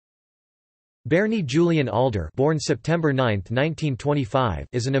Berni Julian Alder, born September 9, 1925,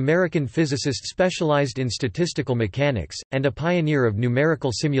 is an American physicist specialized in statistical mechanics, and a pioneer of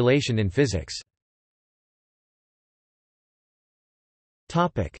numerical simulation in physics.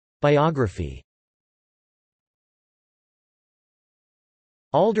 Biography.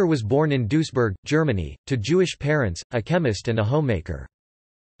 Alder was born in Duisburg, Germany, to Jewish parents, a chemist and a homemaker.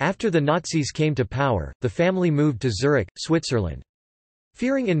 After the Nazis came to power, the family moved to Zurich, Switzerland.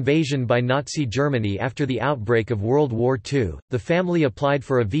 Fearing invasion by Nazi Germany after the outbreak of World War II, the family applied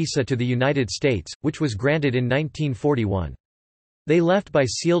for a visa to the United States, which was granted in 1941. They left by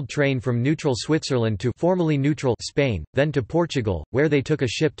sealed train from neutral Switzerland to formerly neutral Spain, then to Portugal, where they took a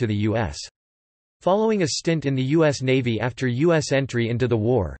ship to the U.S. Following a stint in the U.S. Navy after U.S. entry into the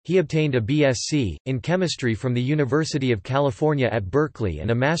war, he obtained a B.Sc. in chemistry from the University of California at Berkeley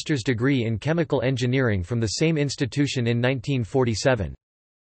and a master's degree in chemical engineering from the same institution in 1947.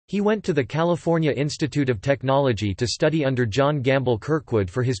 He went to the California Institute of Technology to study under John Gamble Kirkwood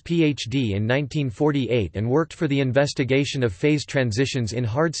for his Ph.D. in 1948 and worked for the investigation of phase transitions in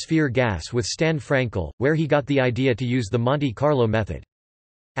hard sphere gas with Stan Frankel, where he got the idea to use the Monte Carlo method.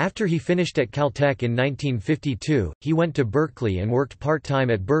 After he finished at Caltech in 1952, he went to Berkeley and worked part-time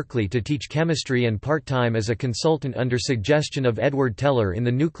at Berkeley to teach chemistry and part-time as a consultant under suggestion of Edward Teller in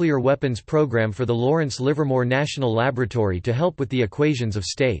the nuclear weapons program for the Lawrence Livermore National Laboratory to help with the equations of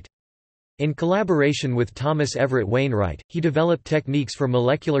state. In collaboration with Thomas Everett Wainwright, he developed techniques for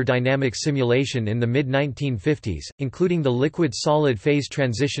molecular dynamics simulation in the mid-1950s, including the liquid-solid phase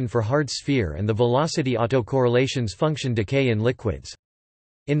transition for hard sphere and the velocity autocorrelations function decay in liquids.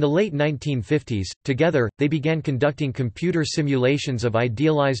 In the late 1950s, together, they began conducting computer simulations of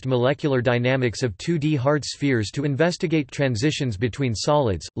idealized molecular dynamics of 2D hard spheres to investigate transitions between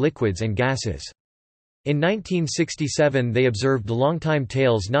solids, liquids and gases. In 1967 they observed long-time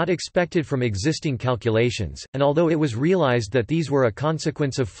tails not expected from existing calculations, and although it was realized that these were a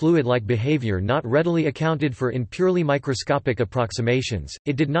consequence of fluid-like behavior not readily accounted for in purely microscopic approximations,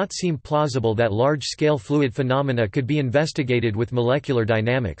 it did not seem plausible that large-scale fluid phenomena could be investigated with molecular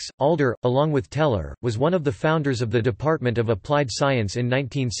dynamics. Alder, along with Teller, was one of the founders of the Department of Applied Science in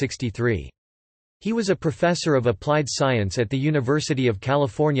 1963. He was a professor of applied science at the University of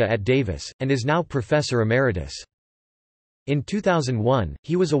California at Davis, and is now professor emeritus. In 2001,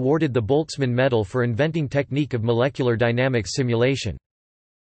 he was awarded the Boltzmann Medal for inventing technique of molecular dynamics simulation.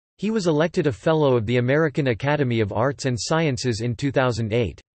 He was elected a Fellow of the American Academy of Arts and Sciences in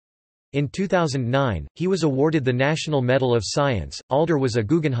 2008. In 2009, he was awarded the National Medal of Science. Alder was a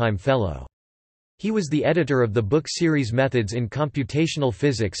Guggenheim Fellow. He was the editor of the book series Methods in Computational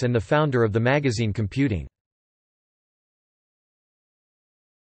Physics and the founder of the magazine Computing.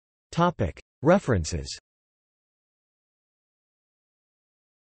 References.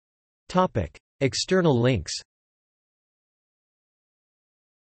 External links.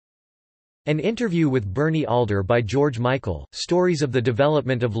 An interview with Berni Alder by George Michael, Stories of the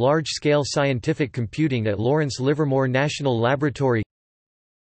Development of Large-Scale Scientific Computing at Lawrence Livermore National Laboratory.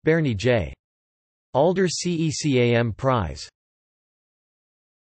 Berni J. Alder CECAM Prize